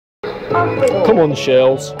Come on,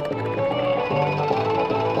 shells.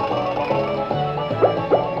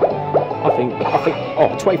 I think,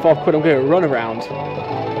 oh, 25 quid, I'm going to run around.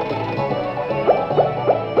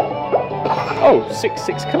 Oh, 6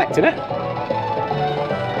 collecting it.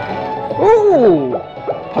 Ooh,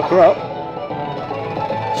 pucker up.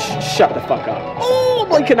 Shut the fuck up. Oh,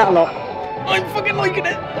 I'm liking that a lot. I'm fucking liking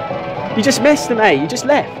it. You just missed him, eh? You just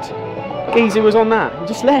left. Geezer was on that. You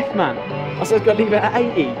just left, man. I said I've got to leave it at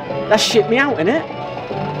 80. That shit me out, innit?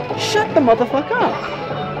 Shut the motherfucker up.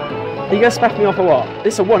 Are you going to spaff me off or what?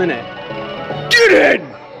 This is a 1, innit? Get in!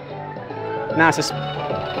 Now it's just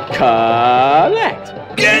collect.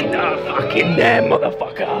 Get the fuck in there,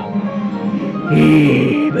 motherfucker.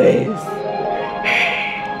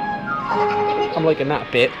 I'm liking that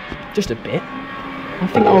a bit. Just a bit. I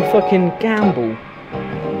think I'll fucking gamble.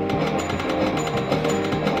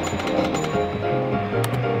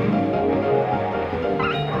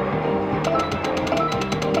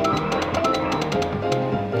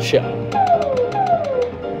 Shut up.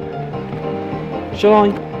 Shall I?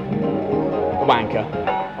 A wanker.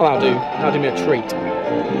 Oh, that'll do. That'll do me a treat.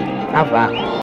 Have that.